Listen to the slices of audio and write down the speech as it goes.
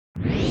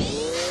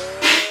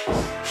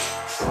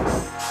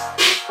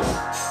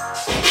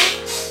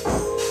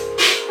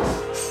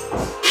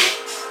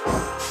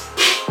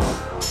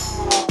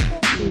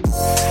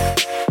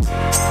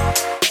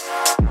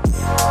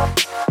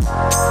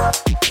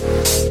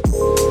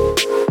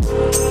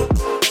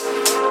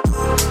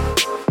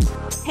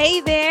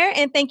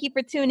and thank you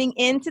for tuning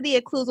in to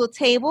the Occlusal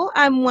Table.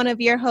 I'm one of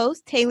your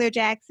hosts, Taylor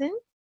Jackson.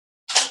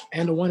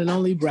 And the one and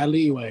only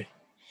Bradley Eway.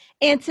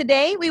 And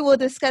today we will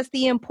discuss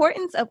the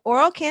importance of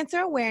oral cancer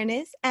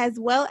awareness, as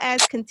well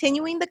as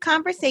continuing the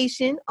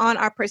conversation on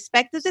our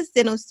perspectives as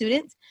dental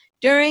students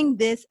during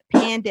this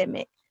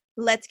pandemic.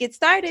 Let's get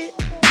started.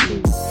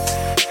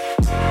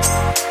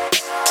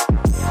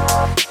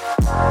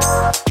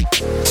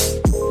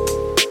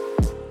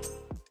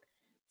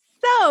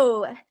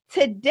 So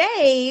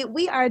today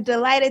we are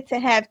delighted to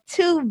have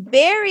two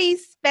very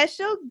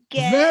special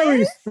guests.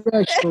 Very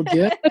special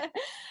guests.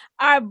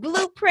 Our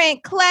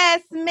Blueprint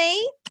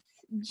classmates,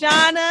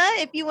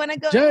 Jonna, if you want to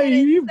go ahead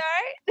and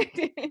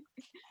start.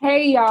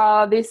 Hey,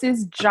 y'all. This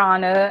is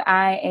Jonna.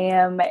 I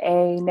am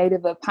a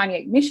native of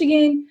Pontiac,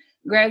 Michigan,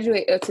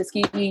 graduate of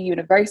Tuskegee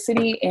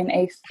University, and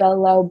a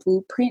fellow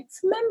Blueprints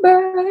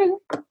member.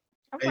 All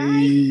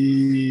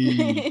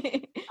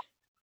right.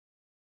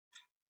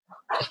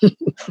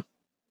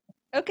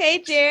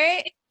 Okay,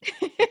 Jared.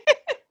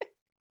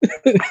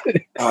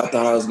 I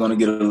thought I was going to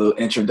get a little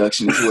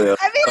introduction as well.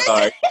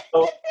 Sorry.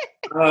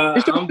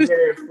 I'm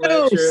Jared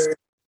Fletcher.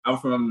 I'm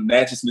from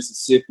Natchez,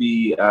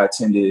 Mississippi. I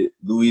attended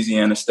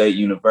Louisiana State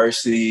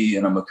University,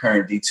 and I'm a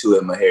current D2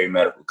 at Meharry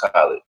Medical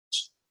College.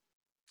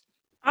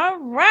 All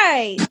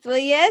right. Well,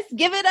 yes,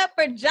 give it up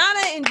for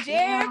Jonna and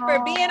Jared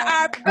for being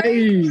our first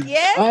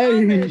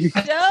on the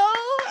show.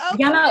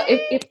 Okay. Y'all know,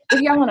 if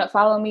y'all want to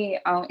follow me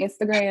on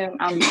Instagram,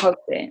 I'll be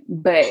posting.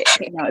 But,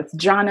 it's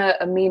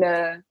Jonna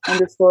Amina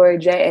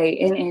 _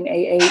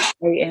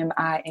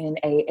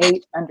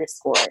 JANNAHAMINA8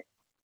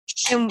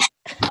 _.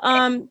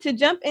 And to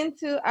jump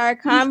into our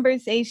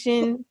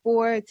conversation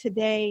for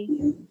today,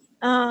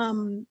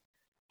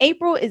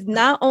 April is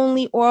not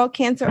only Oral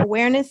Cancer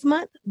Awareness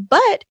Month,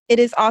 but it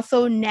is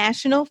also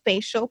National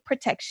Facial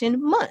Protection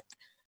Month,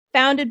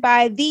 founded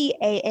by the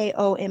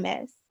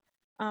AAOMS,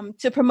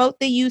 to promote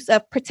the use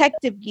of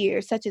protective gear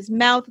such as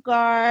mouth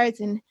guards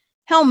and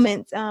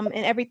helmets and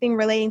everything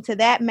relating to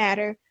that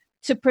matter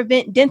to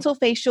prevent dental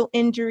facial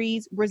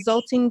injuries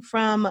resulting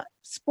from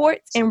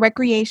sports and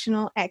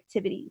recreational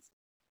activities.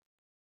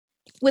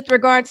 With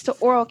regards to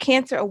Oral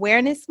Cancer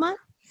Awareness Month,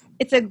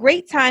 it's a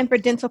great time for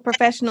dental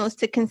professionals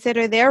to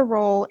consider their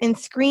role in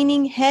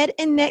screening head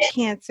and neck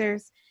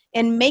cancers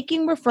and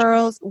making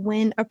referrals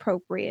when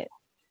appropriate.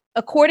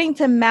 According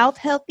to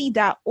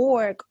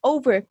mouthhealthy.org,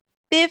 over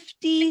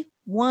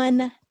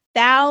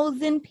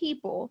 51,000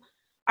 people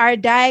are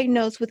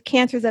diagnosed with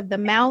cancers of the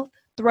mouth,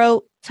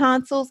 throat,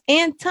 tonsils,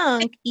 and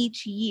tongue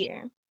each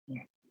year.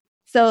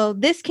 So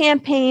this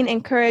campaign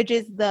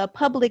encourages the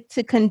public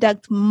to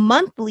conduct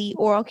monthly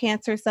oral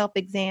cancer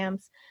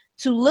self-exams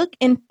to look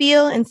and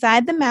feel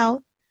inside the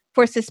mouth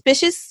for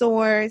suspicious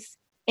sores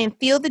and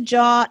feel the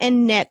jaw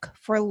and neck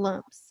for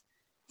lumps.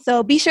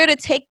 So be sure to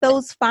take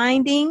those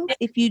findings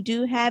if you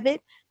do have it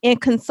and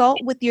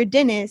consult with your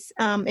dentist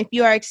if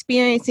you are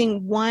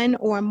experiencing one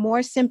or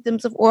more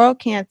symptoms of oral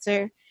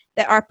cancer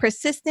that are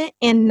persistent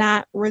and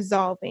not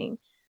resolving.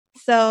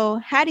 So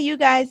how do you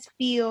guys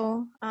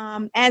feel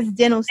as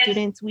dental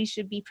students we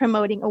should be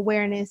promoting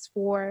awareness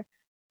for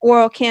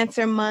Oral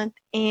Cancer Month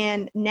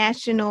and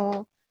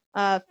National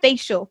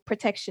Facial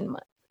Protection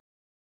Month?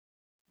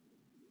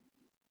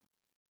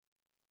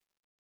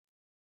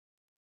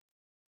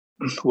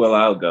 Well,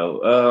 I'll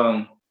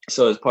go.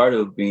 So as part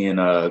of being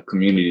a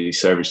community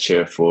service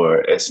chair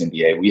for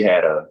SNDA, we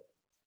had of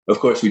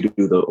course we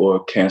do the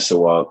Oral Cancer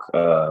Walk.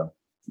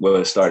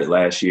 It started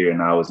last year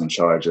and I was in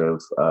charge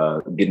of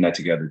getting that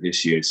together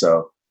this year.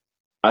 So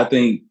I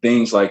think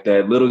things like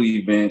that, little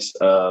events,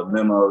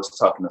 memos,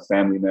 talking to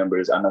family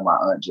members. I know my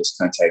aunt just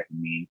contacted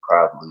me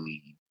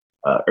probably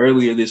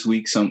earlier this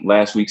week,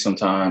 last week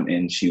sometime,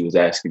 and she was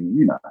asking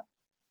me,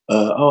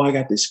 I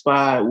got this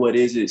spot. What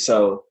is it?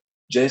 So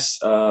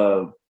just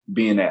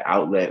being that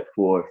outlet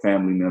for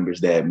family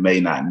members that may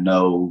not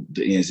know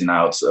the ins and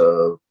outs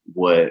of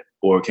what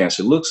oral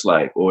cancer looks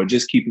like, or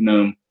just keeping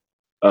them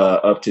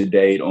up to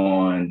date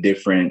on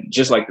different,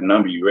 just like the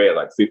number you read,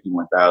 like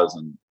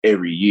 51,000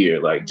 every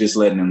year, like just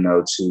letting them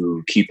know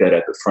to keep that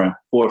at the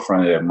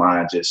forefront of their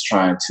mind, just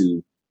trying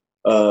to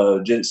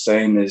just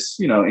same as,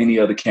 any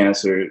other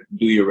cancer,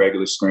 do your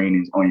regular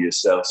screenings on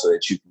yourself so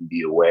that you can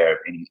be aware of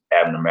any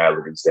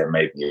abnormalities that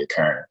may be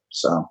occurring.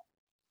 So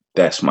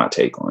that's my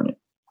take on it.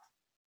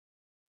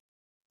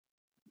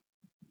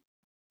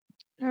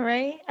 All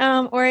right.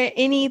 Or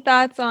any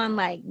thoughts on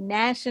like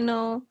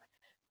National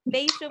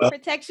Facial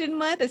Protection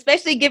Month,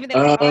 especially given that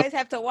we always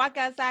have to walk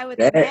outside with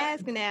a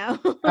mask now.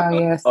 Oh,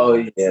 yes. Oh,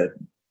 yeah.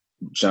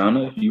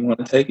 Jonna, if you want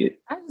to take it.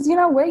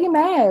 Wear your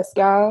mask,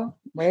 y'all.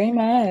 Wear your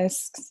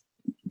masks.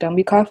 Don't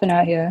be coughing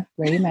out here.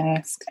 Wear your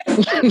mask.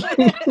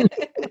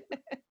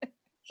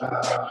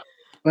 But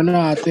no,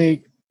 I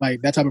think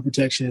like that type of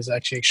protection is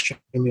actually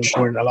extremely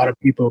important. A lot of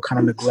people kind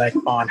of neglect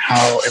on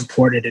how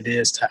important it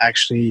is to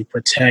actually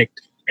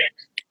protect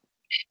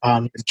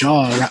the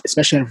jaw,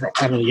 especially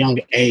at a young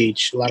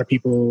age. A lot of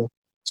people,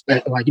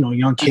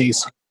 young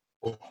kids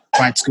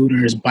ride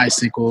scooters,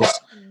 bicycles,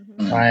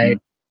 right?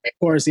 Of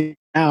course,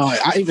 now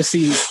I even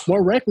see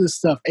more reckless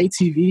stuff,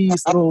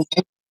 ATVs, little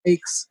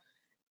fakes.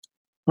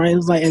 Right?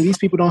 It's like, and these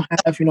people don't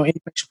have, any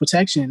facial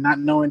protection, not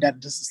knowing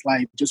that this is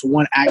like just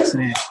one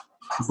accident.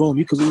 Boom,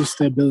 you could lose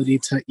the ability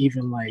to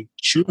even like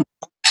choose.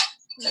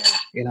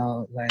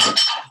 Like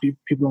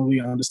people don't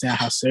really understand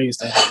how serious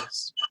that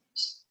is.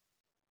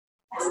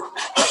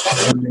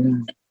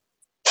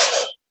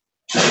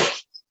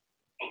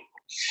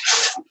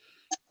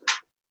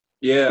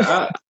 Yeah,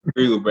 I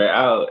agree with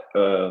Brad.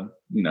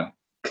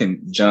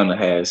 Jonah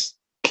has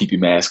keep your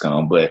mask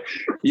on, but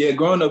yeah,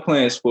 growing up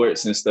playing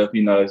sports and stuff,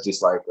 it's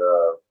just like,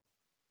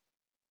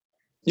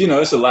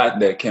 it's a lot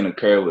that can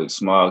occur with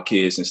small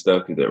kids and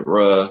stuff because they're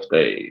rough.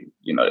 They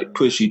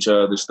push each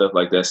other, stuff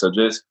like that. So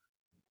just,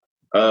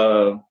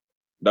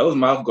 those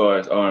mouth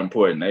guards are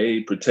important.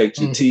 They protect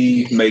your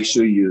teeth, make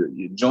sure your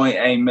joint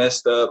ain't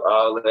messed up,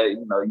 all of that.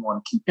 You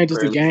want to keep it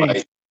just a game.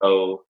 Fight.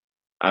 So,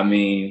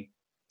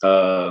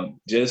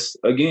 just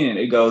again,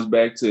 it goes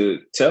back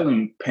to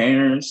telling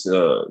parents,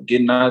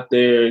 getting out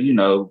there,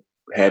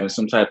 having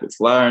some type of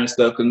flyer and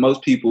stuff. Because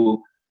most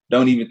people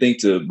don't even think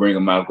to bring a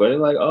mouth guard. They're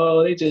like,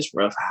 oh, they just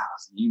rough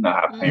house. You know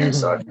how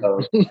parents are.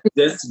 So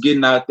just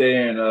getting out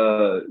there and,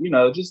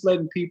 just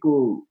letting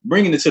people,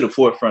 bringing it to the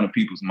forefront of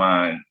people's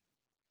mind,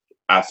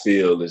 I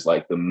feel is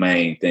like the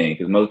main thing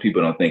because most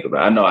people don't think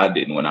about it. I know I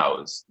didn't when I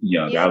was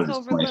young. Yeah, I was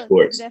just playing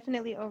sports. It's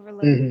definitely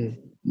overlooked.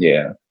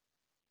 Yeah.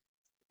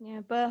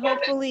 Yeah, but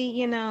hopefully,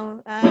 we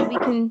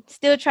can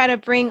still try to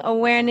bring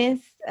awareness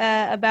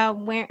about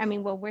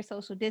we're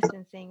social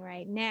distancing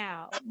right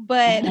now,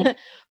 but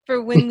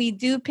for when we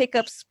do pick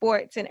up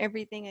sports and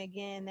everything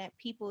again, that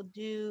people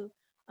do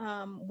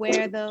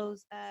wear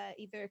those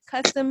either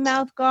custom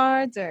mouth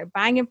guards or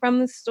buying it from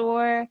the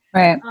store,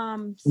 right?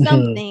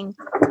 Something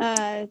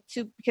because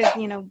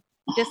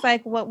just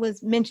like what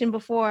was mentioned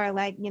before,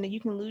 like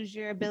you can lose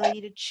your ability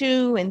to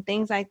chew and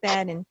things like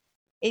that, and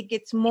it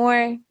gets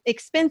more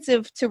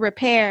expensive to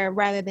repair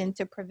rather than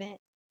to prevent.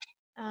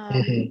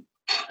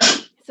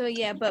 So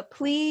yeah, but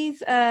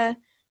please go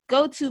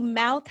to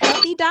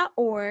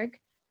mouthhealthy.org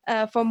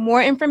for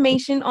more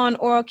information on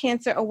oral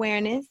cancer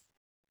awareness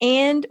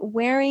and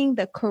wearing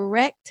the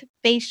correct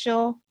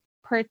facial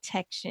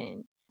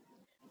protection.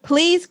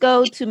 Please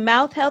go to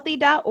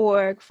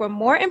mouthhealthy.org for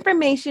more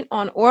information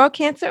on oral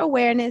cancer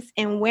awareness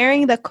and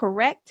wearing the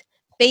correct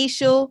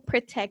facial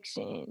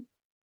protection.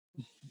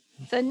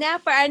 So now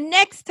for our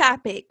next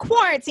topic,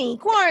 quarantine.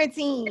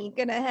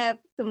 Gonna have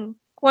some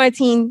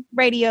quarantine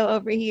radio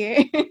over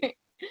here.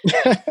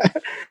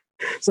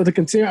 So to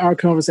continue our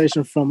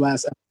conversation from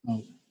last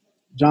episode,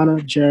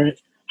 Jonna, Jared,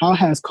 how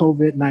has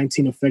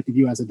COVID-19 affected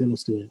you as a dental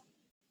student?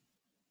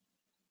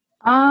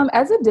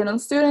 As a dental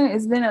student,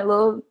 it's been a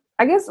little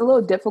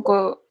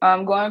difficult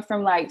going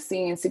from like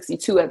seeing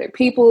 62 other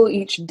people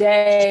each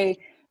day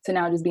to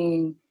now just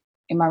being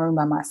in my room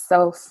by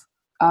myself.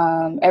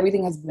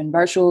 Everything has been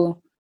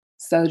virtual.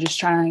 So just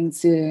trying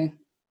to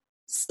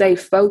stay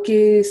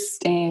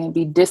focused and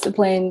be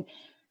disciplined.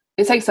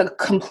 It takes a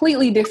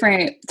completely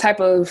different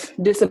type of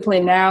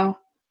discipline now.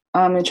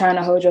 And trying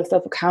to hold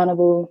yourself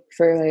accountable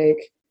for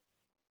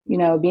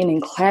being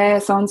in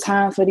class on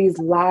time for these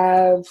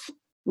live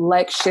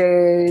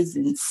lectures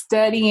and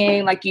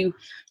studying like you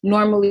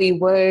normally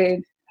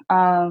would.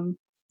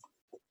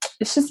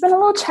 It's just been a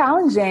little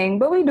challenging,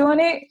 but we're doing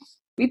it.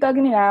 We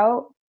thugging it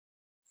out.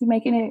 We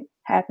making it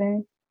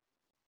happen.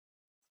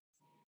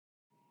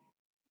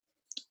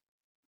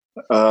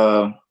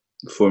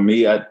 For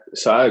me, I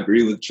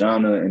agree with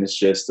Jonna, and it's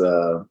just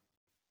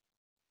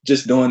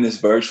doing this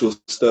virtual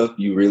stuff.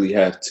 You really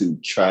have to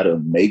try to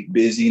make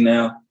busy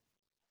now,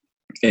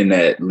 and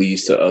that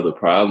leads to other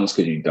problems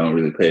because you don't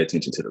really pay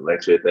attention to the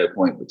lecture at that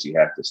point, but you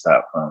have to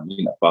stop from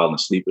falling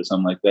asleep or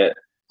something like that.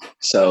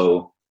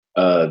 So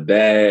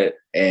that,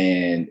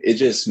 and it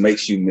just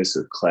makes you miss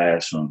a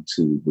classroom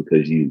too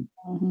because you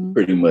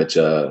pretty much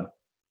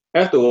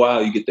after a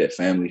while, you get that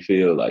family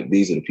feel like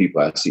these are the people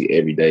I see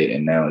every day.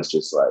 And now it's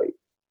just like,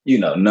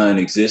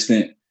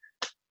 non-existent.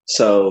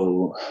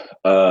 So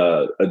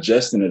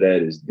adjusting to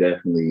that is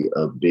definitely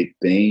a big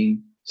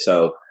thing.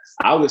 So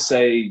I would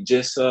say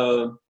just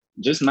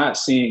not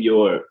seeing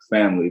your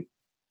family,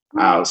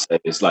 I would say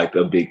it's like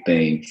a big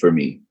thing for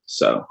me.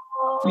 So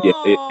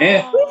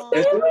yeah.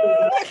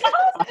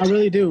 I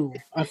really do.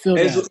 I feel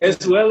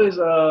as well as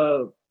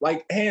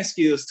like hand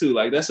skills too.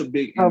 Like that's a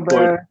big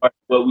important part of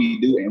what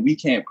we do, and we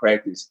can't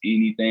practice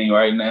anything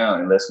right now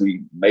unless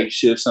we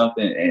makeshift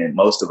something, and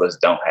most of us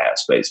don't have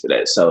space for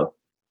that. So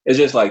it's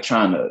just like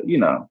trying to,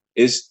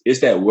 it's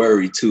that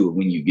worry too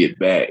when you get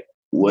back.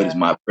 What is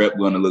my prep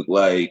going to look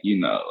like?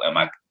 Am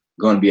I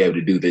going to be able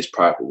to do this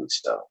properly?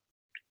 So.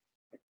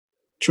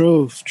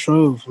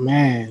 Truth,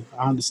 man.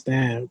 I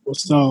understand.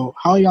 So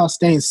how are y'all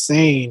staying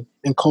sane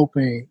and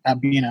coping at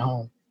being at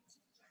home?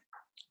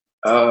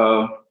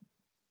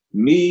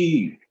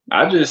 Me,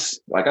 I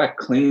just I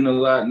clean a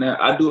lot now.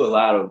 I do a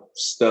lot of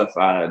stuff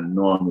I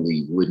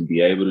normally wouldn't be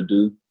able to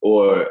do,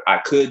 or I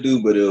could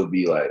do, but it'll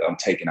be like I'm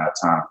taking out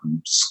time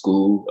from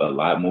school a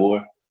lot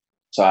more.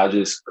 So I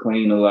just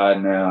clean a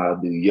lot now. I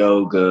do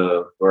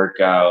yoga,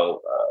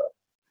 workout,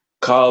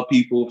 call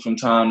people from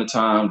time to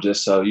time,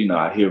 just so,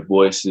 I hear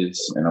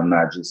voices and I'm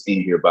not just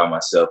in here by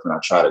myself, and I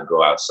try to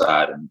go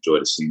outside and enjoy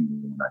the scenery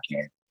when I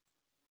can.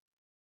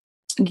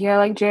 Yeah,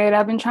 like Jared,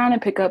 I've been trying to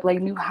pick up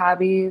like new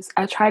hobbies.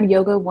 I tried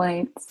yoga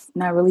once,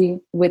 not really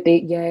with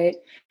it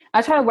yet.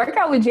 I try to work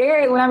out with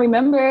Jared when I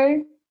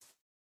remember.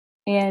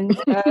 And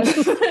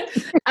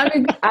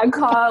I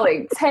call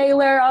like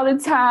Taylor all the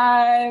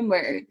time,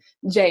 or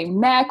J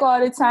Mac all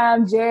the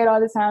time, Jared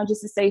all the time,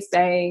 just to stay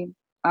sane.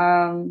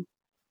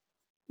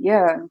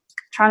 Yeah,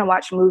 trying to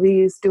watch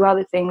movies, do all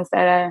the things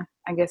that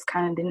I guess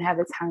kind of didn't have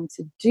the time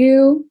to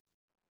do.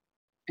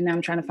 And now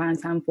I'm trying to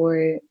find time for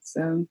it.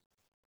 So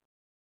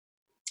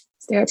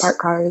stare at parked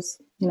cars,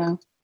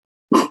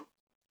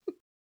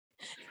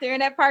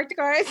 Staring at parked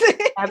cars.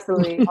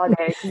 Absolutely, all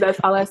day. Because that's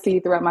all I see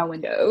throughout my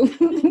window.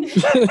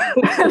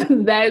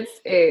 That's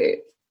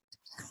it.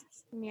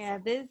 Yeah,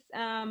 this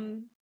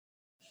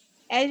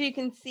as you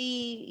can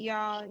see,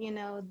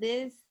 y'all,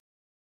 this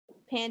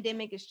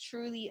pandemic is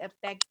truly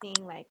affecting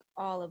like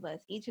all of us,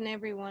 each and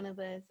every one of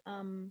us.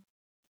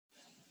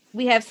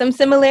 We have some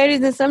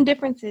similarities and some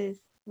differences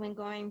when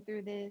going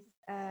through this.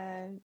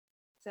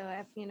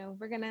 So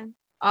we're gonna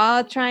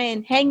all try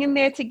and hang in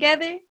there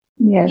together.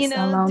 Yes, do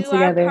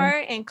together. Our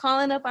part and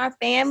calling up our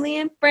family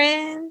and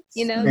friends.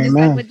 Amen. Just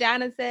like what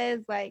Jonna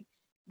says, like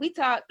we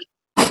talk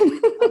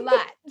a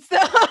lot. So,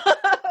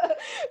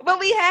 but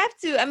we have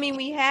to. I mean,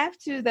 we have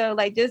to though,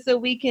 like just so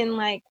we can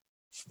like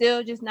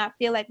still just not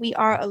feel like we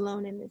are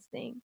alone in this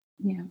thing.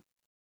 Yeah.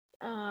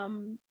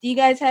 Do you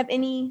guys have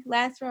any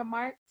last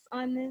remarks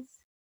on this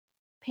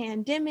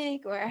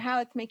pandemic or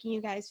how it's making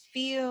you guys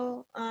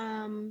feel?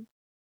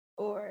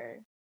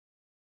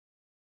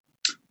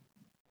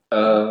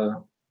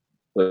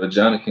 Well,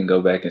 Johnny can go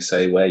back and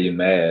say, wear your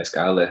mask.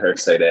 I'll let her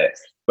say that.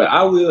 But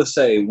I will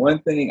say one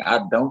thing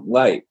I don't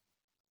like.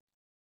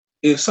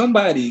 If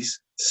somebody's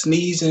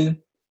sneezing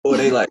or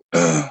they like,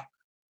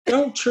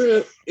 don't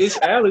trip. It's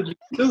allergy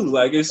too.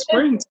 Like, it's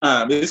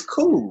springtime. It's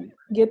cool.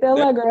 Get the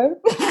Allegra.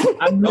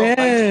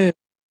 Man.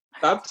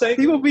 Stop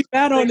taking. He will be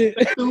bad on it.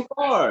 Too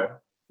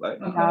far. Like,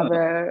 Nah,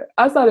 bro.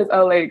 I saw this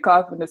old lady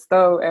cough in the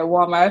stove at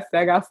Walmart. I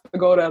said I got to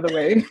go the other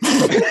way.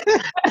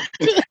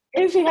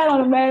 And she had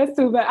on a mask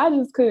too, but I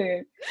just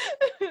couldn't.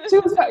 She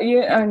was,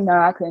 no,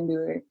 I couldn't do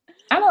it.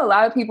 I know a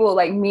lot of people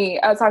like me.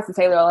 I talk to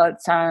Taylor all the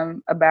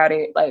time about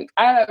it. Like,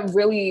 I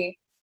really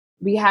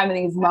be having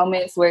these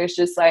moments where it's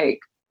just like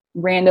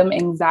random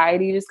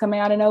anxiety just coming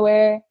out of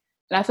nowhere.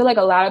 And I feel like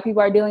a lot of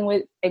people are dealing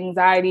with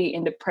anxiety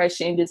and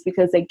depression just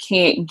because they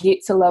can't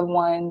get to loved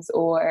ones,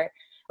 or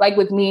like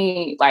with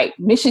me, like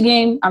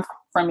Michigan, I'm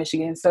from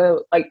Michigan.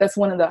 So like that's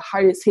one of the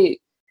hardest hit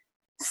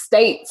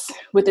states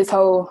with this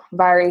whole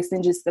virus,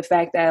 and just the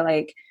fact that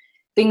like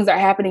things are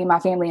happening in my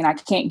family and I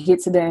can't get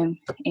to them.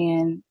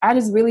 And I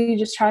just really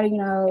just try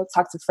to,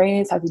 talk to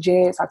friends, talk to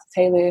Jed, talk to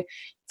Taylor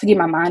to get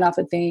my mind off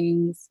of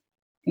things.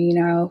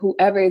 And,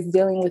 whoever is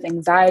dealing with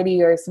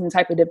anxiety or some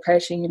type of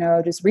depression,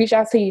 just reach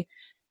out to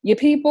your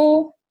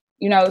people,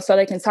 so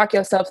they can talk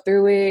yourself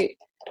through it.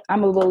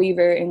 I'm a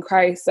believer in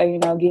Christ, so,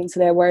 get into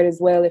that word as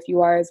well if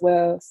you are as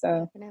well.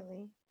 So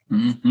definitely.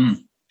 Mm-hmm.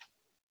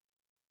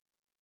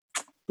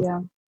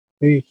 Yeah.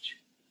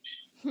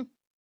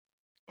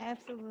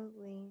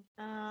 Absolutely.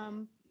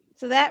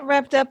 So that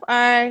wrapped up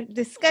our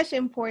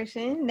discussion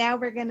portion. Now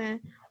we're gonna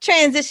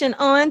transition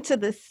on to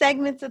the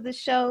segments of the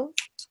show.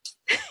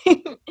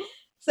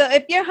 So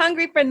if you're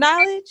hungry for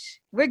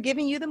knowledge, we're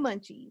giving you the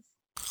munchies.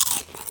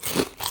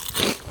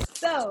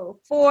 So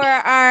for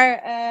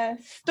our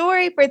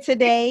story for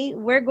today,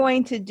 we're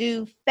going to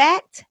do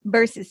fact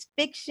versus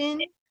fiction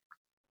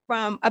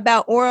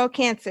about oral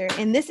cancer.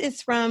 And this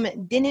is from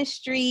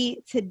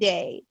Dentistry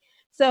Today.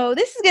 So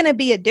this is going to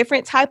be a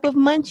different type of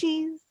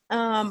munchies.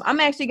 I'm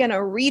actually going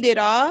to read it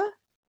off.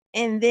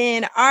 And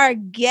then our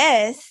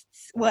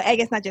guests, well, I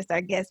guess not just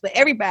our guests, but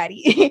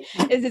everybody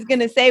is just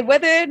going to say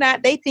whether or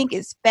not they think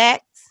it's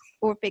facts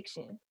or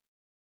fiction.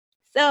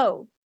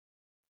 So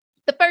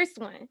the first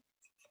one.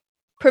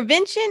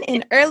 Prevention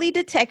and early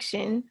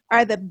detection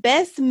are the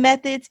best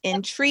methods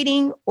in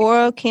treating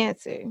oral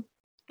cancer.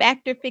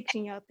 Fact or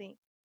fiction, y'all think?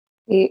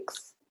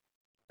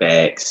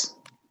 Facts.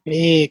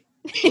 Big.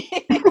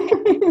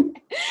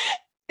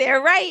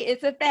 They're right.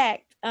 It's a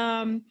fact.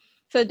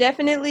 So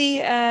definitely,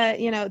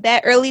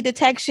 that early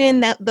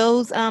detection,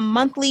 those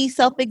monthly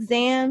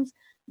self-exams,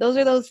 those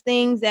are those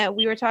things that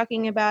we were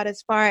talking about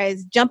as far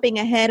as jumping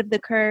ahead of the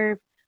curve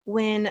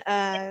when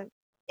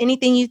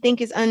anything you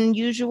think is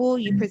unusual,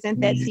 you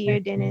present that to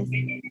your dentist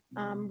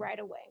right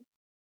away.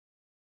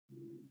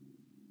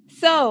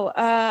 So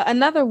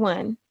another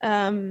one,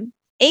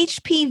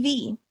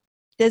 HPV.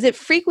 Does it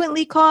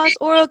frequently cause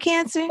oral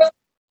cancer?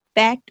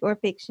 Fact or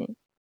fiction?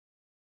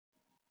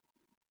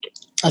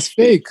 That's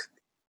fake.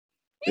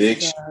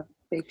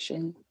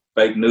 Fiction.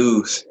 Fake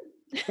news.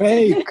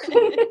 Fake.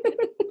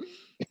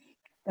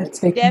 That's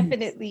fake.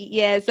 Definitely,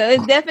 yeah. So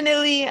it's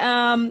definitely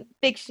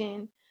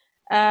fiction.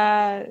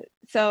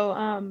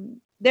 So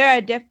there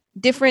are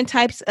different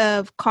types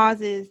of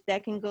causes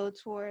that can go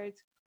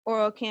towards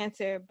oral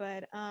cancer,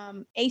 but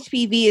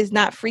HPV is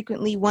not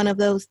frequently one of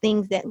those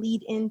things that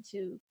lead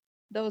into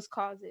those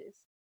causes.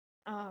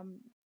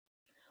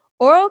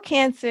 Oral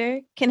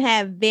cancer can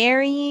have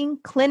varying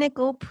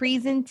clinical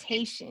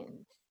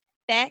presentations.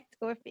 Fact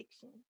or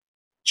fiction?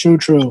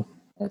 True.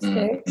 That's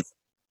good.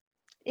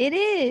 It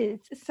is.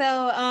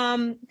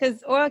 So,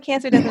 because oral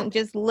cancer doesn't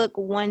just look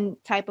one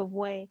type of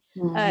way.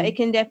 It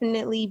can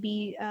definitely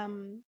be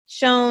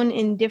shown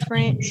in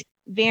different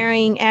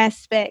varying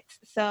aspects.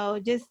 So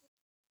just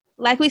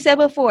like we said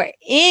before,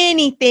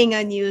 anything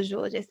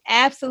unusual, just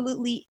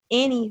absolutely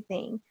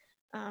anything.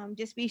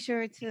 Just be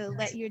sure to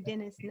let your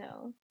dentist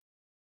know.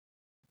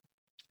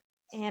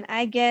 And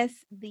I guess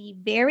the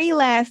very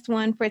last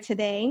one for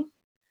today,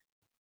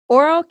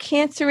 oral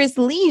cancerous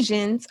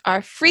lesions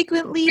are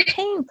frequently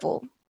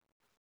painful.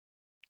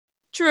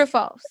 True or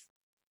false?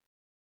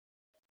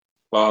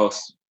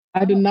 False.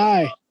 I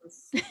deny.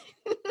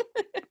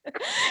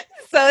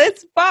 So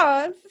it's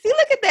false. See,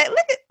 look at that.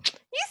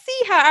 You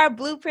see how our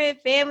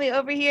Blueprint family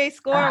over here is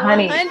scoring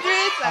 100s?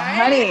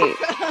 Honey.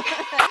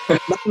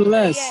 Nothing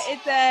less.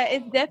 Yeah,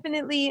 it's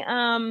definitely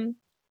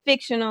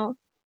fictional.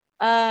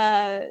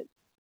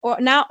 Or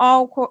not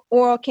all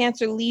oral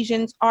cancer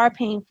lesions are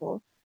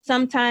painful.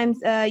 Sometimes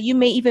you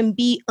may even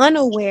be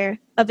unaware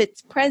of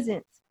its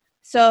presence.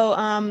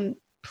 So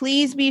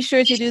please be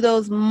sure to do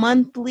those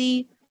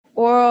monthly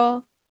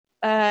oral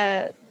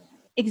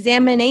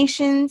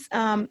examinations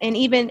and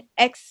even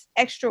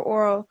extra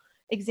oral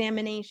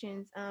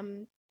examinations,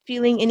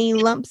 feeling any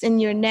lumps in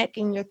your neck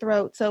and your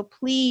throat. So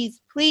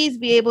please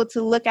be able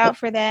to look out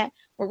for that.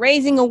 We're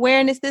raising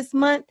awareness this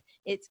month.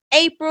 It's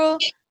April.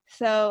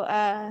 So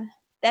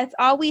that's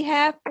all we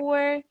have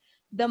for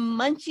the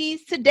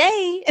munchies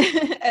today.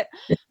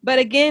 But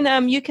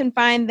again, you can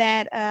find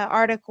that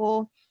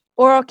article,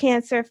 Oral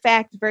Cancer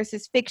Fact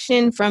versus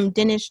Fiction, from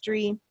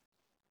Dentistry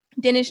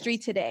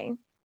Today.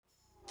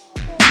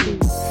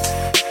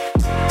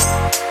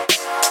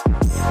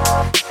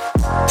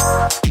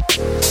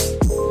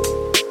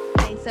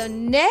 Okay, so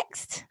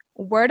next,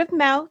 word of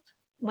mouth,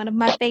 one of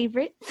my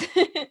favorites,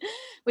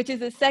 which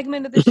is a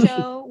segment of the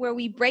show where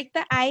we break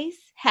the ice,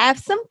 have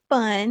some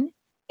fun,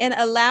 and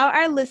allow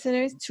our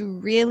listeners to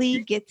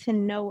really get to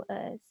know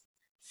us.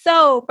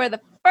 So for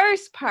the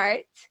first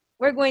part,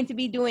 we're going to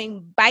be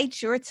doing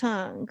Bite Your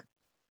Tongue,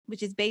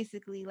 which is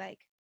basically like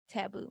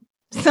taboo.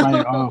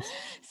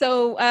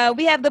 So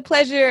we have the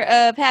pleasure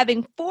of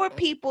having 4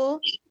 people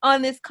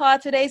on this call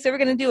today. So we're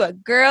going to do a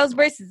girls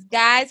versus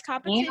guys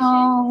competition.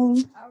 All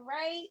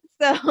right.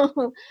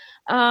 So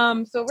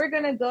we're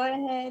going to go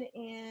ahead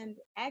and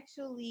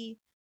actually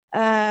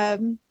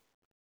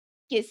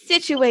get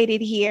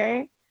situated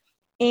here.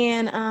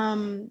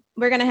 And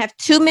we're going to have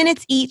 2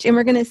 minutes each, and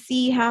we're going to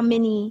see how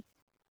many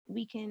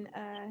we can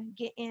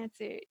get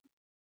answered.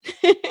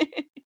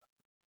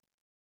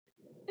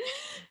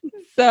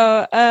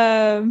 So,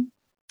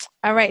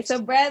 all right.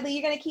 So, Bradley,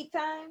 you're going to keep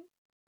time?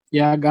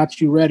 Yeah, I got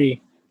you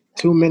ready.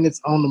 2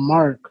 minutes on the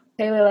mark.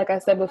 Taylor, like I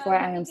said before,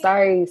 I am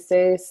sorry,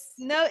 sis.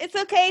 No, it's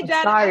okay,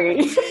 John.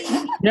 Sorry.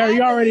 Yeah,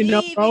 you already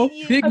know, bro.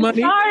 Big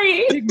money.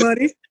 Sorry. Big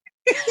money.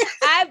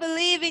 I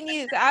believe in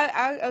you.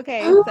 So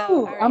okay. Ooh,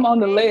 so right, I'm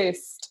on the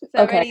list.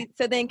 So okay. Ready?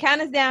 So then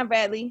count us down,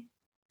 Bradley.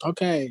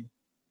 Okay.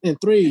 In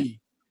 3,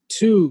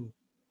 2,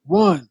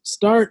 1,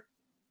 start.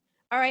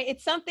 All right.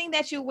 It's something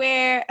that you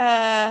wear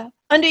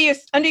under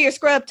your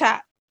scrub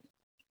top.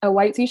 A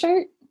white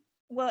t-shirt?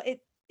 Well,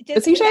 it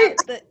just a t-shirt?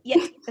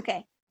 Yeah.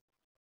 Okay.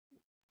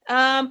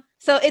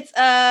 So it's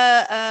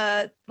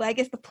well, I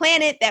guess the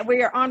planet that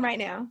we're on right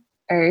now.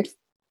 Earth.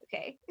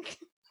 Okay.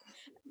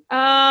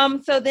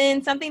 So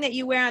then something that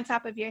you wear on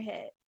top of your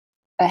head.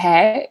 A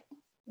hat.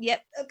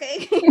 Yep.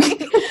 Okay.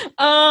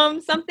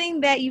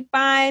 Something that you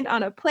find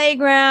on a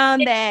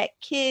playground that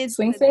kids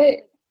swing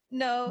set.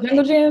 No.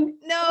 Jungle gym.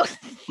 No.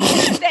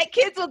 That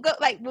kids will go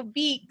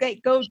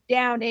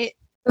down it.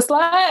 The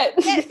slide.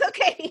 Yes.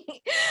 Okay.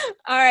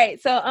 All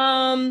right. So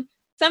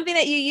something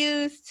that you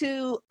use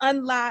to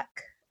unlock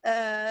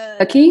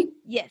a key.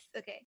 Yes.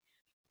 Okay.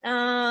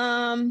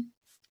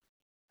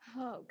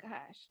 Oh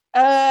gosh.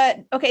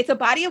 Okay, it's a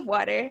body of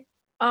water.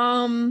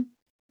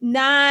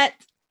 Not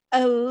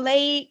a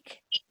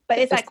lake, but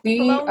it's like sea,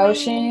 flowing.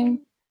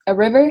 Ocean, a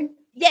river.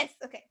 Yes.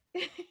 Okay.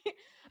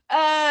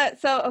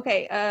 So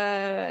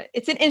okay.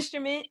 It's an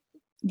instrument.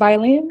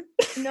 Violin.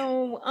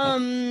 No.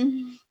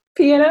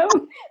 Piano.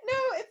 No,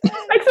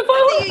 it's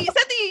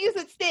something you use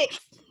with sticks.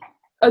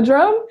 A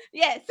drum.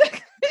 Yes.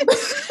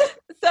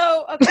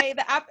 So okay,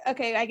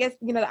 I guess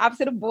the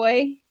opposite of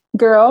boy.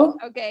 Girl.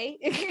 Okay.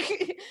 I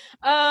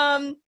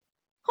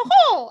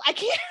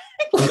can't.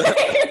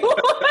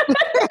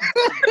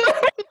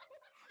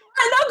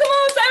 I know. Come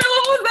on, Simon.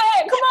 What was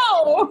that? Come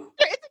on.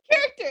 It's a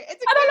character.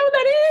 I don't know what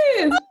that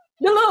is.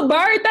 The little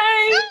bird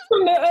thing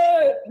from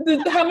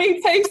the how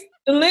many takes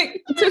the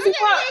lick Tootsie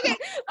Pop. Okay.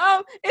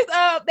 It's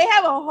they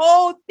have a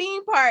whole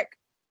theme park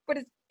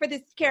for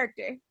this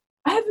character.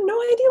 I have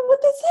no idea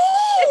what this is.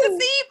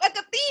 It's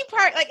a theme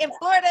park, like in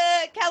Florida,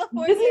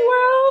 California. Disney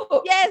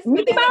World. Yes,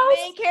 Mickey but then Mouse? the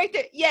main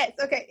character. Yes,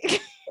 okay.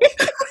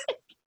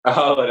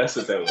 Oh, that's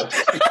what that was.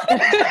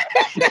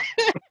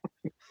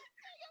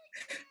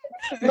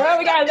 Bro,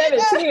 we got 11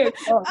 tears.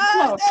 Oh,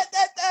 come on.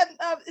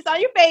 It's on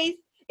your face.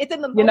 It's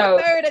in the lower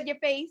third of your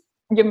face.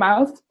 Your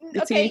mouth.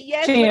 The Okay, teeth,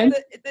 yes, chin,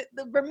 but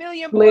the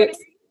vermilion border lips.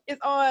 is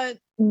on.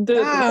 The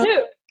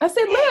lip. I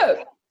said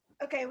lip.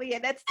 Okay, well, yeah,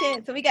 that's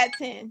 10. So we got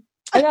 10.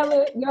 I got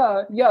lip.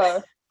 Yeah. We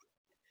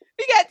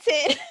got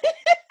 10.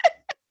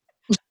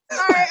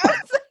 Sorry, I'm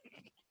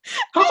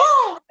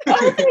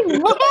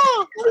What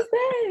was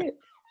that?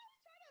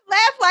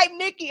 laugh like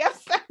Nikki. I'm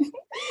sorry.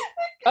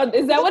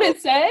 Is that what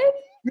it said?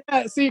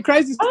 Yeah, see,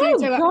 crazy. Oh,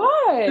 Taylor,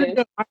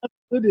 God. I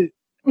understood it.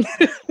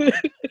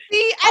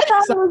 See, I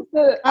thought it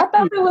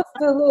was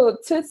the little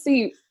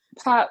Tootsie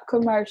Pop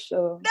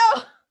commercial.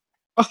 no.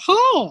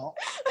 Oh,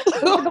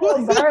 The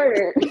little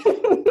bird.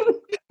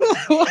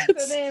 what?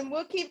 So then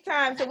we'll keep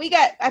time. So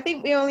I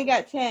think we only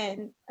got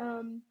 10.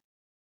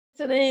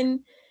 So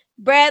then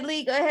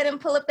Bradley, go ahead and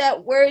pull up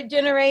that word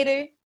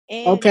generator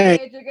and Okay.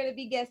 the words you're gonna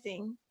be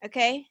guessing.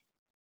 Okay.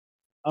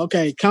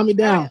 Okay, calm me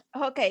down.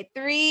 All right. Okay,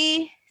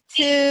 3,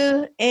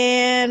 2,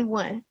 and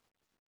 1.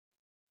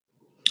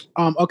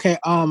 Okay.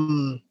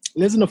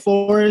 Lives in the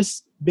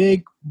forest.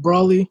 Big,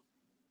 brawly.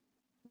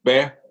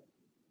 Bear.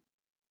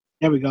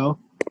 There we go.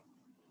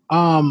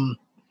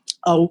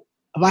 Oh,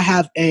 if I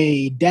have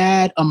a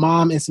dad, a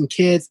mom, and some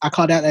kids, I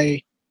call that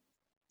a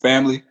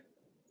Family.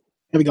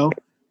 There we go.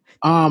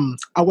 I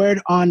wear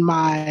it on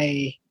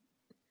my.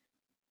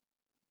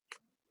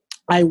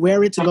 I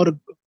wear it to go to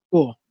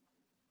school.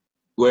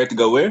 Where to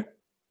go? Where?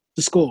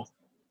 To school.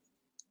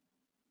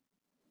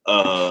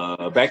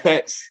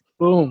 Backpacks.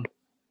 Boom.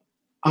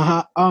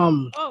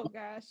 Oh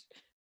gosh.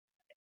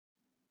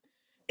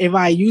 If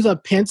I use a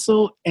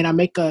pencil and I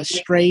make a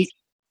straight,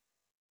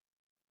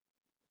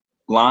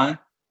 Line.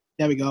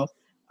 there we go.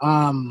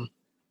 I'm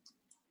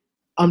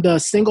the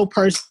single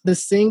person, the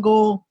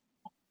single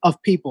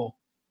of people.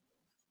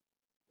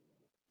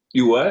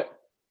 You what?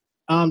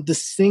 The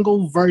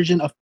single version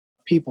of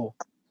people.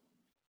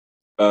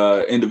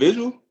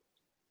 Individual.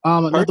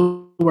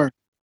 Another word.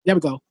 There we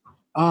go.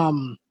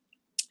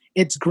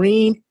 It's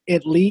green.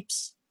 It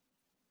leaps.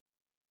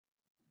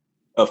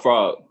 A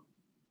frog.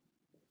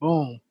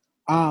 Boom.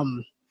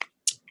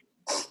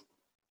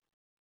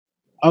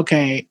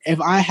 Okay. If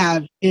I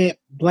have hit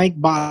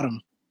blank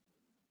bottom.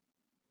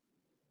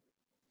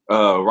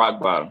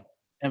 Rock bottom.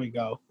 There we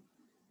go.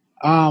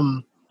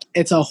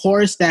 It's a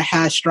horse that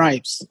has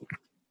stripes.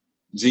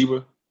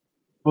 Zebra.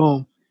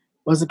 Boom.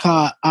 What's it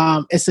called?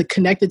 It's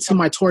connected to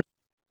my torso.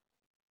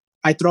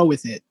 I throw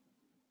with it.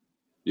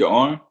 Your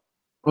arm.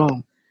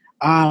 Boom.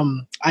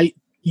 I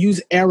use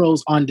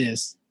arrows on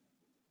this.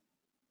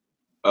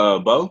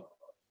 Bow.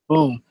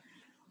 Boom.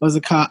 What's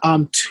it called?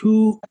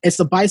 It's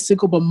a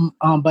bicycle,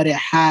 but it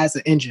has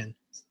an engine.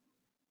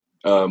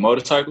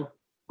 Motorcycle.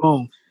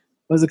 Boom.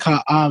 What's it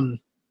called?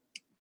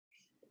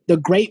 The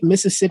Great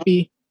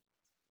Mississippi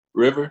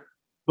River.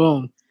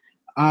 Boom.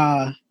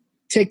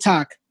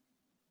 TikTok.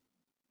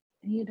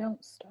 You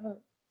don't stop.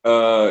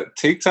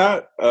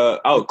 TikTok.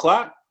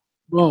 Clock.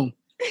 Boom.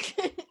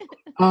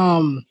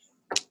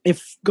 It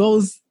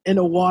goes in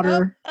the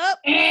water.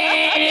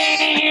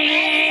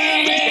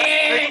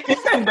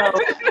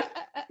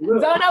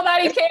 Don't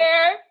nobody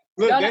care.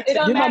 It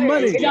don't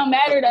matter. It don't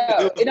matter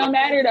though. It don't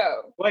matter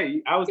though.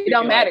 Wait, I was. It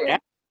don't matter.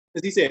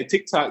 Because he said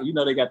TikTok. You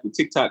know they got the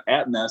TikTok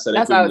app now, so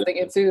that's what I was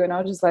thinking too. And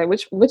I was just like,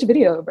 which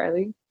video,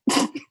 Bradley?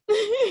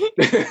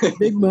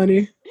 Big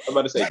money. I'm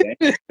about to say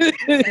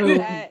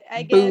that.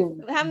 I guess.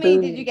 How many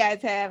did you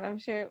guys have? I'm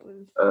sure it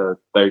was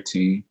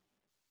 13.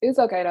 It's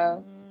okay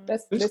though.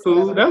 That's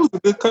cool. Whatever. That was a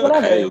good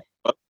cut. Hey,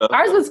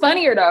 ours was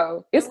funnier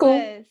though. It's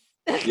cool.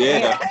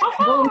 Yeah.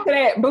 Boom to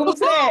that. Boom to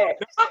that.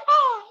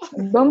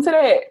 Boom to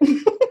that.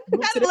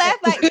 I laugh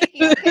like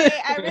Nikki, okay.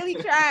 I really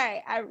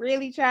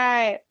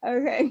tried.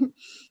 Okay.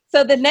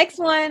 So the next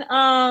one,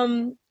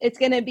 it's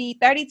gonna be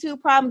 32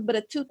 problems, but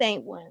a tooth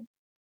ain't one.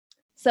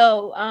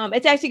 So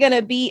it's actually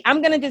gonna be,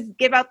 I'm gonna just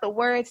give out the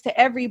words to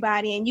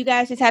everybody, and you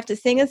guys just have to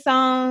sing a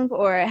song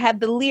or have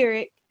the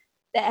lyric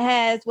that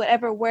has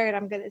whatever word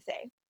I'm gonna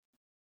say.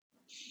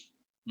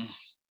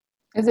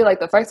 Is it like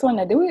the first one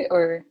to do it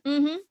or?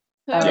 Mm-hmm.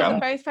 So Yeah. the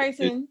first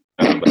person.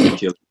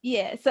 Kill.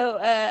 Yeah. So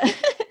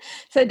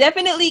so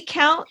definitely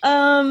count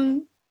how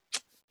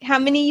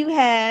many you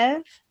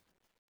have.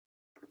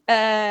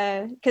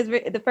 Because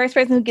the first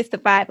person who gets to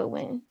 5 will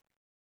win.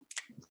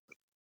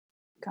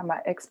 Got my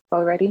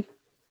expo ready.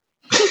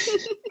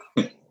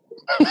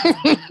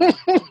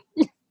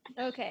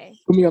 Okay.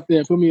 Put me up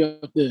there. Put me on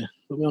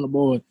the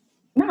board.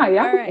 Nah, y'all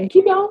All right.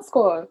 keep your own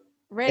score.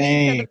 Ready?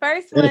 Dang. So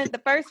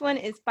the first one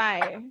is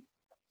fire.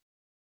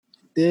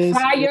 This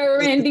Fire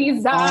and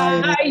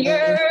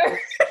desire.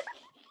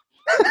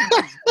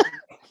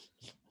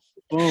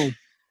 Boom.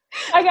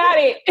 I got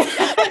it.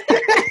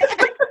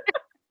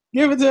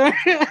 Give it to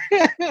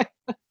her.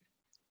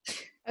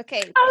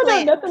 Okay. I don't know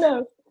Plant. nothing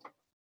else.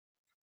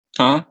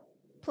 Huh?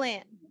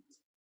 Plant.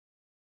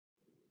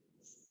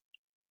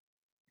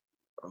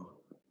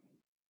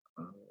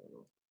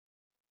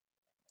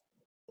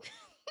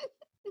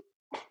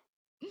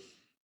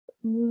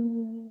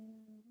 You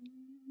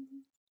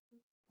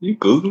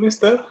Googling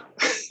stuff?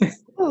 You're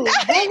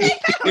like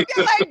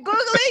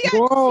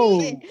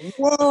Googling.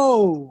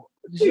 Whoa.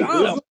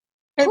 John,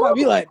 can't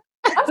be like.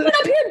 I'm sitting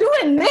up here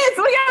doing this.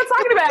 What are y'all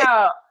talking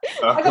about?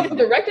 Like I'm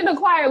directing the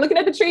choir, looking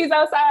at the trees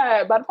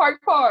outside by the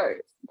parked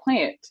cars.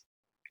 Plant.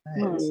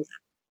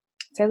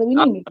 Taylor, we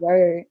need a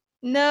word.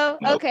 No?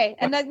 Okay.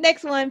 And the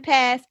next one,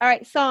 pass. All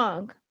right,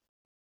 song.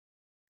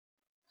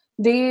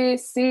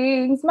 This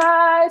sings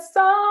my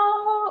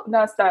soul.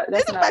 No, stop.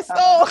 That's This not is my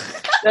soul.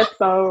 That's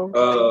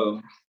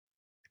soul.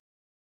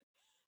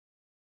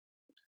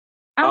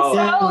 I'm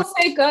so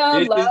sick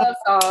of love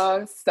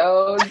songs,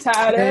 so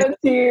tired of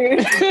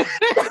tears. I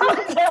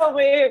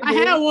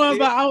had one,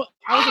 but I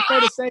was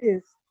afraid to say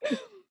it.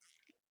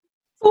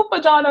 Super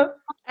Jonna. All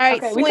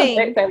right, okay,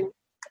 swing.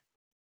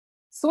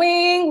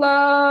 Swing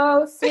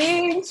low,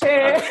 swing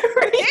chair.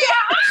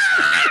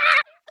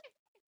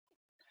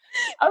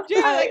 I'm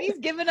trying, like he's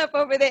giving up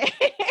over there.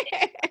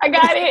 I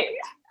got it.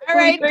 All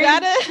right,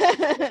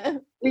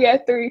 Jonna. We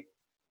got 3.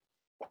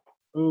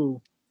 Ooh.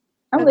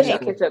 I'm letting y'all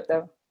catch up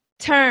though.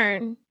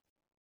 Turn.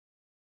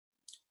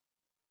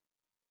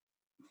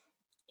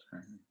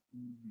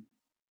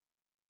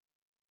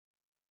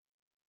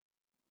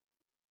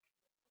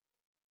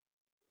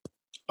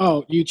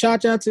 Oh, you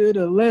cha-cha to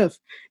the left,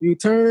 you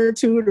turn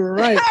to the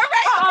right. Back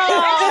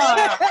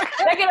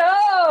it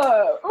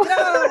up.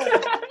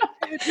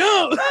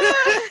 No.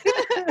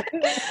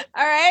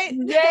 All right.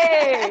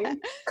 Yay.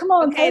 Come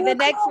on. Okay, the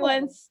next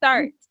one,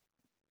 start.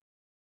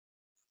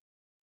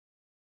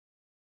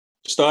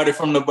 Started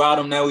from the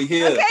bottom, now we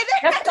here. Okay,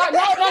 that's start. No.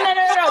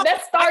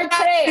 That's start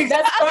today.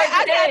 That's start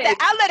today.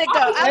 I'll let it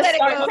go. Let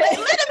him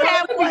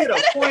have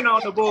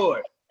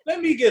one. Let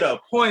me get a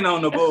point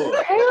on the board.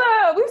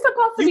 Kayla, we're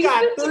supposed to be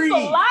got 3 for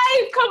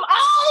life. Come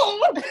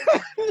on.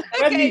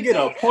 Let me get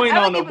a point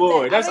on the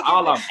board. That's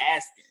all I'm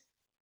asking.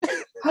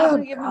 Oh,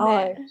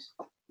 gosh.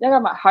 Y'all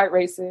got my heart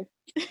racing.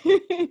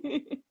 You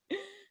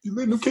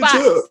let them catch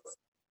up.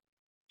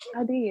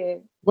 I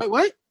did. Wait,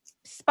 what?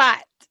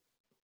 Spot.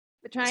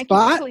 We're trying to keep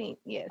it clean.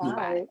 Yeah,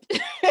 spot.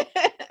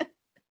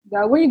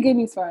 Y'all, where you getting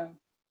these from?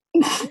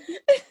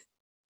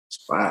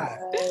 Spot.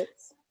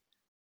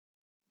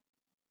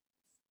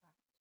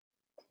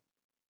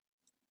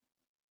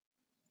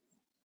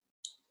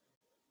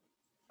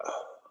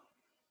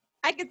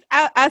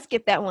 I'll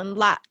skip that one.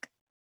 Lock.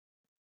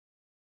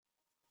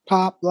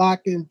 Pop,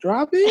 lock, and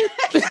drop it.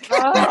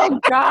 Oh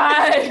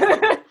God!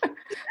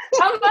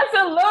 I'm about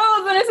to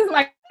lose, and this is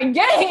my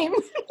game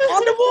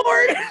on the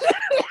board.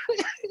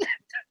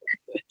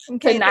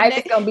 Okay, tonight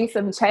it's gonna be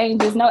some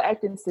changes. No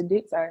acting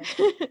seducer.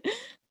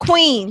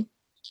 Queen.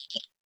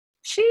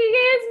 She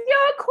is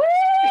your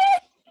queen.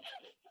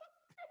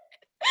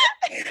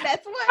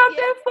 That's what.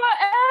 Forever.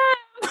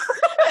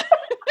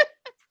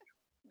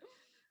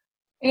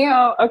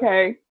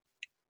 Okay.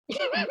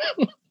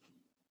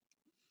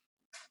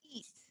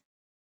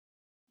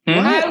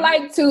 I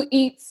like to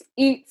eat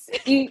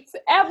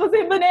apples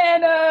and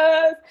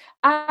bananas.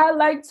 I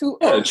like to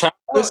apples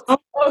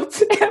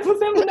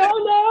and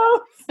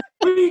bananas.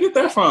 Where do you get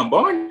that from,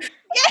 Barney?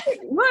 Yes.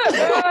 Look,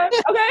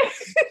 okay.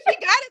 She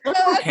got it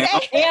though.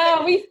 Okay.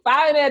 Yeah, we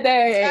fine that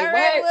day. All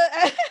right.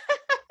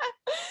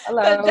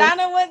 Hello. So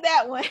Jonna won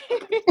that one.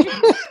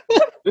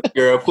 This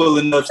girl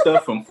pulling up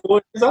stuff from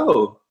 4 years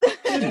old.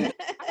 I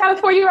got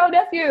a 4-year-old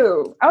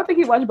nephew. I don't think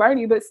he watched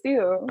Bernie, but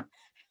still.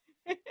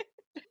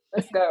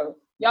 Let's go.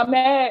 Y'all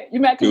mad? You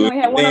mad because you only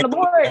had one on the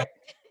board?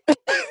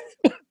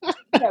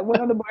 Had one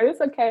on the board.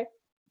 It's okay.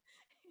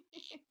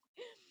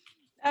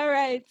 All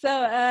right.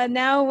 So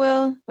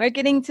now we're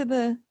getting to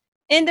the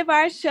end of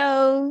our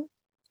show.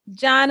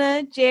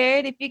 Jonna,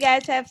 Jared, if you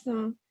guys have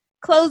some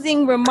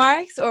closing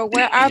remarks or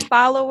where our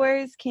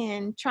followers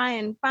can try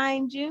and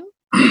find you.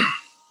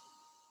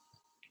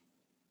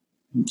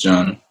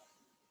 Jonna.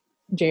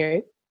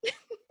 Jared.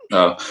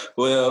 Oh,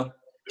 well,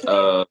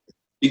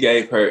 she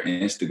gave her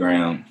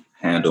Instagram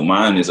handle.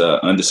 Mine is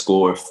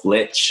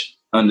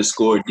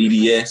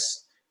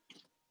 _Fletch_DDS.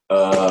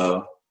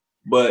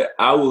 But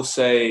I will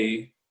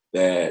say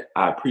that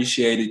I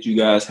appreciated you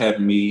guys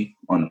having me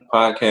on the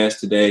podcast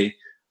today.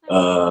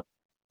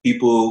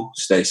 People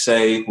stay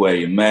safe, wear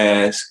your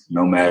mask,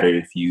 no matter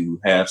if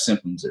you have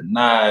symptoms or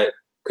not,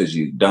 because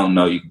you don't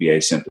know you could be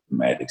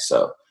asymptomatic.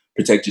 So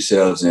protect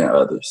yourselves and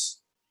others.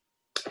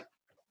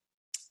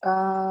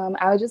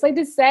 I would just like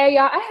to say,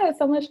 y'all, I had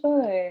so much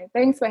fun.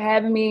 Thanks for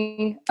having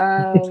me.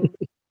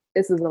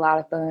 This was a lot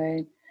of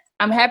fun.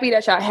 I'm happy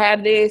that y'all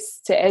have this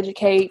to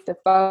educate the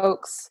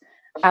folks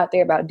out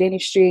there about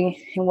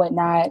dentistry and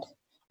whatnot.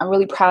 I'm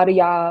really proud of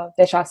y'all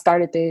that y'all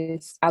started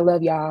this. I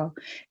love y'all.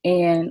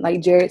 And like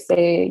Jared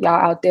said, y'all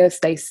out there,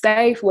 stay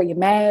safe, wear your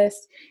mask.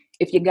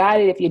 If you got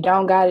it, if you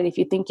don't got it, if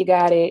you think you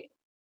got it,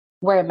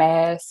 wear a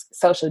mask,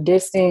 social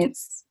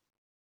distance,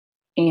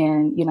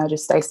 and,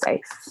 just stay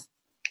safe.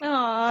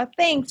 Oh,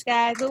 thanks,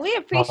 guys. Well, we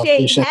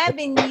appreciate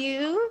having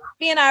you,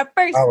 being our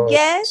first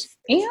guest.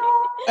 Hey.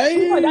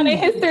 We're going down in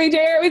history,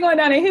 Jared. We're going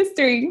down in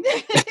history.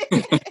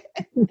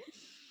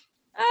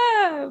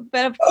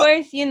 But of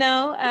course,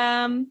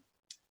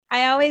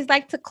 I always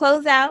like to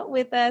close out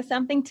with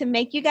something to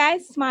make you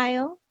guys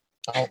smile.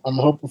 I'm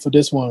hoping for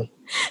this one.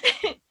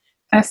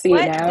 I see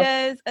What it now.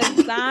 does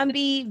a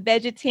zombie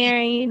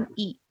vegetarian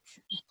eat?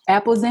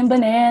 Apples and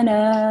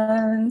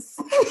bananas.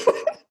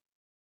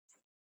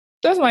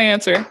 That's my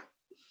answer.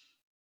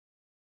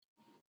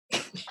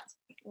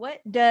 What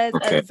does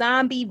a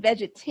zombie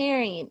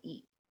vegetarian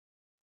eat?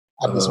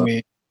 This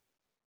mean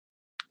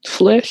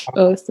Flesh.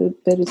 Oh, it's a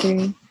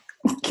vegetarian.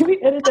 Can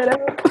we edit that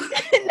out?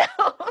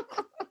 No.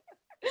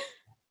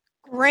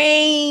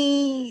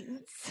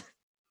 Grains.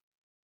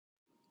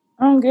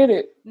 I don't get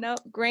it. No,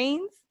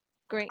 grains?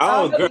 Grains.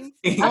 Oh, grains.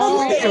 grains.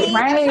 Oh, Grains. brain,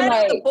 I tried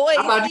like- to do the voice.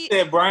 I thought you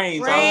said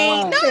brains.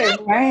 Brain. No,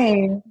 not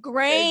grain.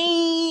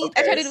 Grains.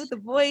 Okay. I tried to do it with the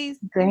voice.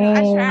 Grain. You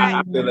know, I I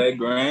tried. feel that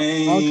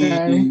grain.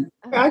 Okay.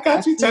 I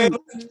got you, Taylor.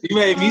 You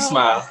made me Oh,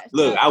 smile. gosh.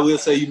 Look, I will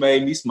say you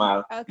made me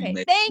smile. Okay, You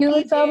made- thank You you,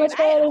 look so much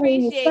Jared. I better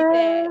when you appreciate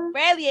that. smile.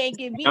 Bradley ain't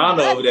giving me Y'all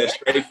know over nothing. that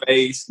straight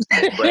face.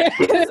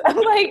 I'm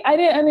like, I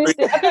didn't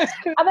understand.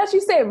 I thought you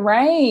said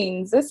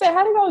rains. I said,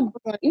 how do you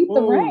eat the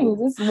Whoa. rains?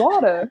 It's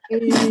water.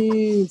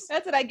 Please.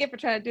 That's what I get for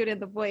trying to do it in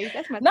the voice.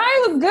 That's my No,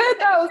 it was good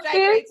though, strike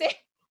right sis. there.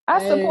 I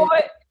Hey.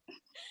 support.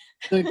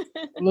 Took a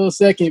little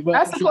second, but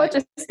I support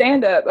your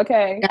stand up.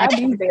 Okay, I'll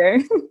be there.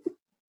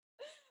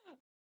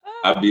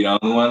 I'll be the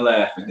only one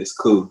laughing. It's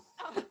cool.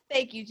 Oh,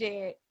 thank you,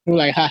 Jared. I'm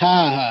like, ha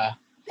ha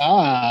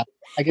ha.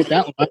 I get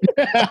that one.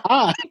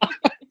 Ha.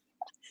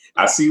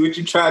 I see what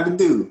you tried to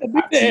do.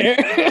 There.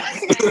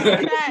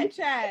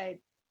 Tried.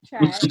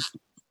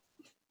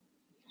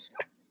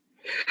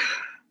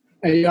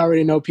 Hey, you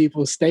already know,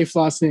 people. Stay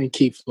flossing and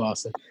keep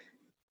flossing.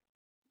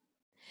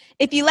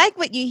 If you like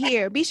what you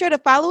hear, be sure to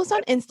follow us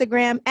on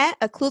Instagram at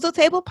Occlusal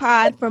Table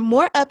Pod for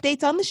more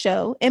updates on the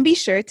show, and be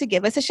sure to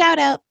give us a shout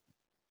out.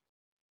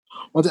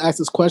 Want to ask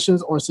us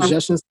questions or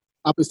suggestions,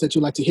 topics that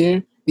you'd like to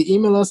hear?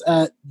 Email us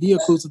at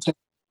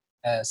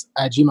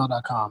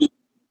theocclusaltable@gmail.com.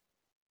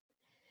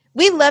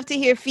 We love to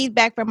hear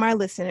feedback from our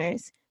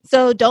listeners,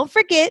 so don't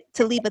forget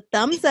to leave a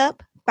thumbs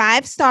up,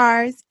 5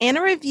 stars, and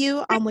a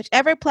review on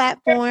whichever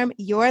platform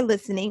you're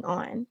listening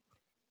on.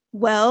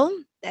 Well,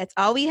 that's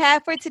all we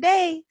have for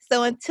today.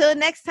 So until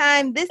next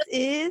time, this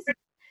is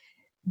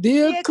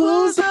The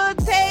Occlusal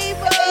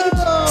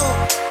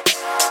Table.